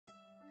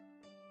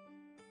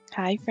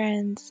Hi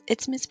friends,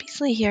 it's Miss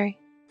Beasley here.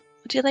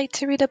 Would you like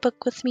to read a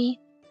book with me?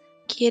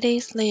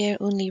 ¿Quieres leer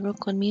un libro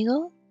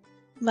conmigo?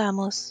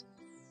 Vamos.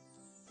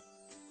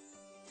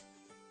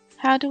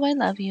 How Do I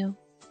Love You?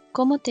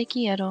 Cómo te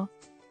quiero?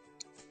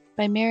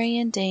 By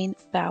Marion Dane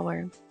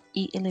Bauer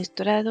y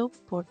ilustrado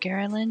por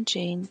Carolyn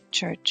Jane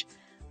Church,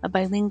 a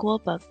bilingual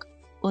book,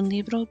 un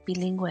libro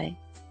bilingüe.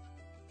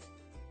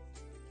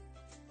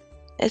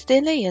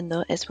 Este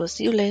leyendo es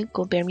posible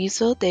con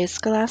permiso de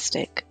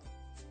Scholastic.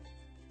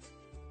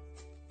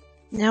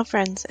 Now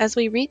friends, as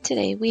we read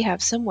today, we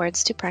have some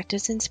words to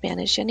practice in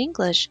Spanish and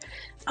English.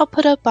 I'll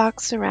put a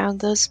box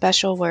around those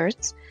special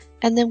words,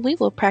 and then we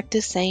will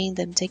practice saying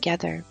them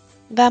together.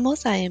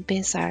 Vamos a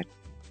empezar.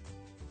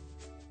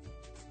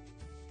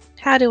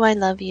 How do I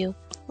love you?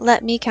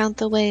 Let me count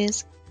the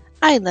ways.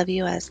 I love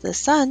you as the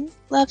sun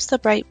loves the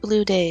bright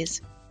blue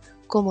days.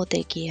 Como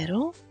te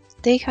quiero,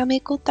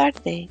 déjame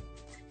contarte.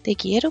 Te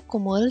quiero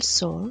como el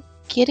sol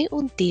quiere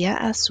un día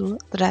azul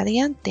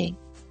radiante.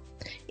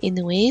 Y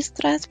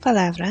nuestras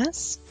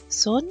palabras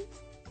son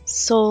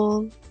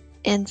sol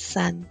and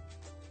sun.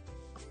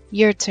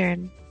 Your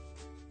turn.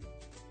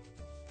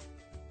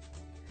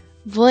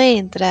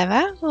 Buen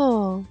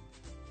trabajo.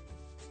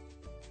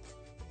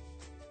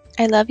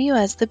 I love you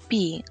as the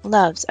bee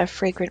loves a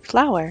fragrant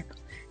flower.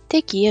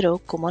 Te quiero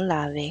como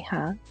la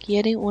abeja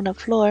quiere una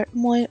flor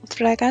muy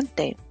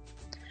fragante.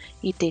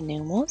 Y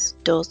tenemos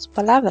dos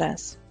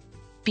palabras,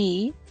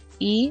 bee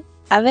y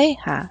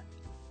abeja.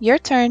 Your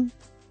turn.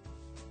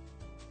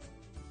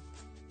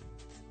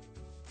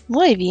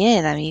 Muy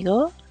bien,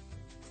 amigo.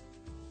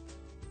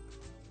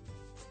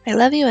 I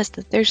love you as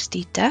the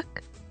thirsty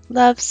duck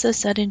loves a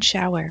sudden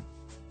shower.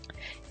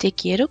 Te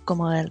quiero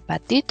como el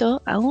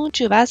patito a un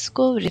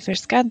chubasco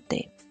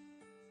refrescante.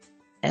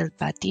 El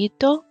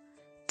patito,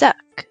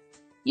 duck.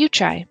 You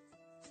try.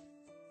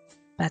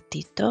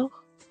 Patito,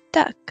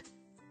 duck.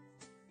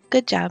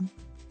 Good job.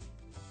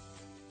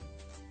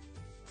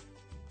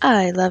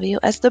 I love you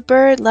as the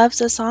bird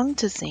loves a song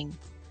to sing.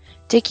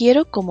 Te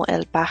quiero como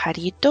el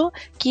pajarito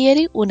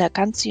quiere una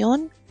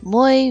canción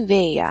muy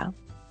bella.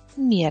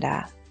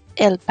 Mira,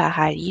 el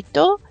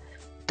pajarito,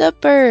 the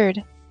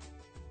bird.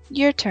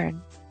 Your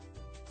turn.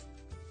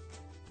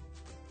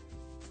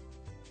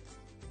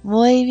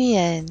 Muy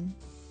bien.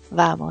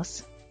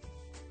 Vamos.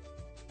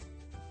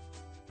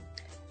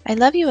 I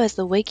love you as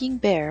the waking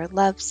bear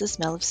loves the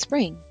smell of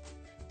spring.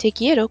 Te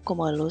quiero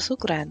como el oso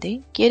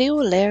grande quiere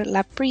oler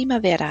la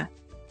primavera.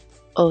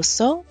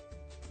 Oso,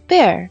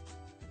 bear.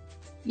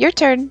 Your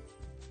turn.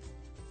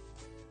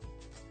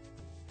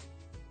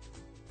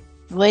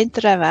 Buen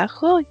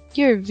trabajo.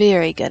 You're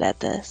very good at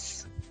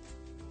this.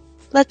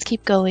 Let's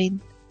keep going.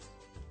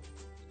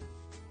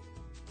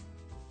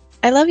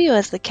 I love you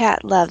as the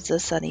cat loves a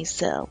sunny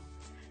sill.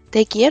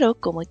 Te quiero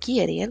como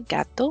quiere el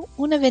gato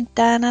una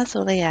ventana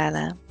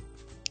soleada.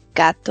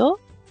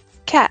 Gato,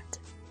 cat.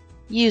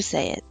 You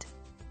say it.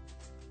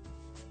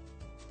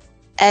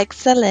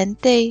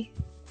 Excelente.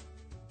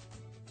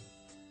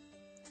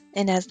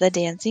 And as the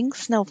dancing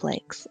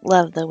snowflakes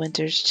love the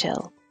winter's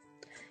chill.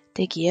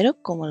 Te quiero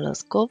como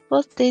los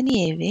copos de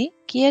nieve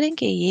quieren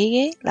que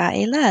llegue la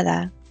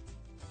helada.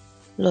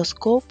 Los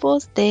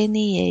copos de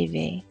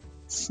nieve,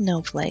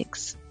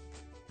 snowflakes.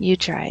 You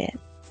try it.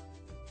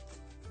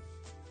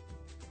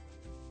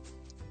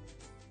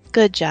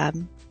 Good job.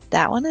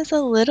 That one is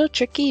a little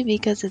tricky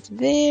because it's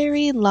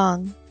very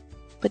long,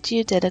 but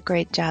you did a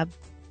great job.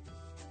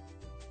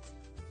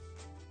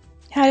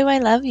 How do I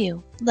love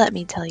you? Let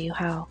me tell you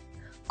how.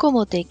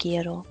 Cómo te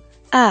quiero?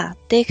 Ah,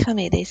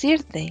 déjame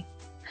decirte.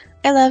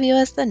 I love you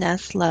as the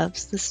nest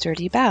loves the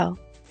sturdy bough.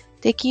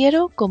 Te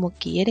quiero como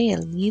quiere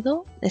el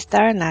nido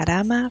estar en la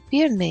rama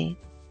firme.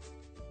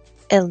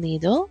 El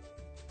nido,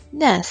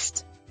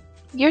 nest.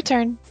 Your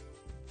turn.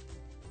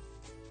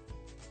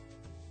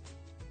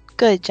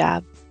 Good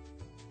job.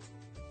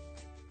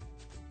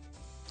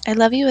 I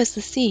love you as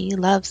the sea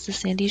loves the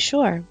sandy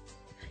shore.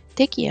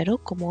 Te quiero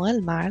como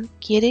el mar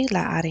quiere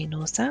la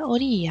arenosa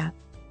orilla.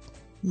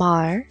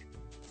 Mar,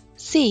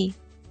 sea.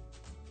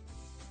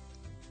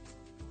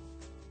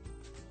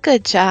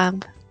 Good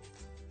job.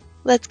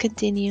 Let's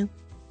continue.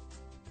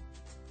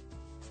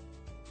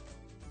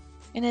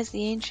 And as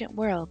the ancient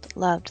world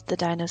loved the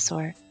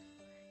dinosaur,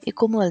 y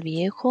como el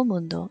viejo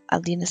mundo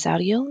al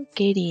dinosaurio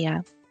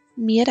quería.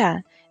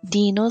 Mira,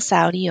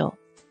 dinosaurio,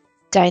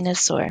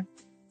 dinosaur.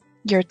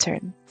 Your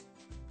turn.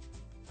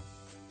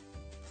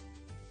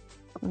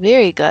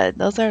 Very good.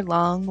 Those are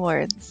long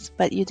words,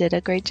 but you did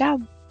a great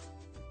job.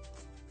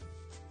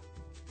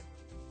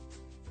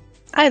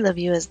 I love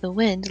you as the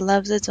wind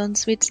loves its own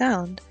sweet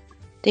sound.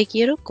 Te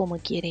quiero como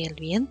quiere el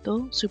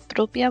viento su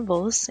propia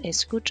voz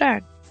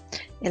escuchar.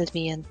 El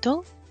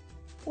viento,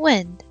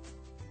 wind.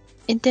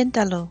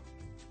 Inténtalo.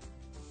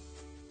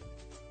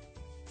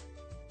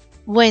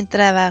 Buen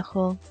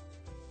trabajo.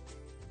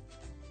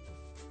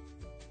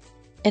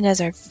 And as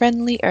our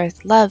friendly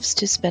earth loves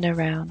to spin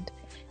around,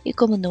 y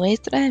como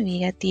nuestra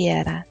amiga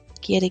tierra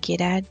quiere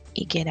girar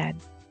y girar.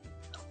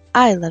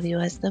 I love you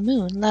as the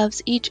moon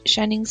loves each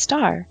shining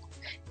star.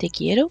 Te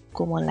quiero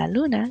como la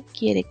luna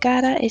quiere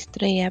cada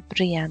estrella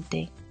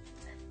brillante.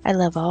 I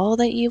love all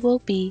that you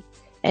will be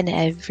and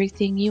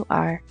everything you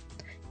are.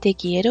 Te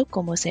quiero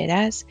como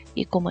serás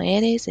y como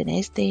eres en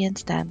este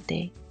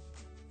instante.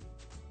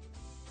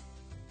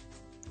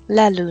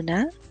 La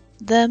luna,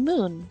 the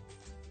moon.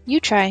 You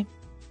try.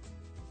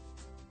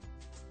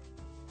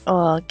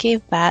 Oh, qué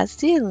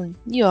fácil.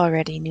 You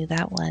already knew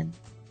that one.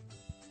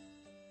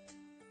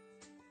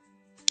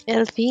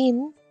 El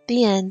fin,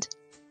 the end.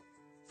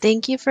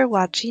 Thank you for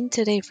watching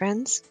today,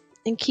 friends,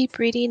 and keep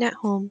reading at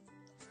home.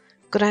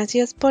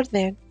 Gracias por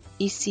ver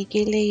y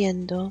sigue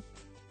leyendo.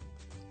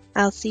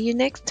 I'll see you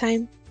next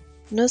time.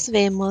 Nos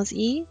vemos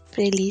y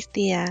feliz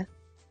día.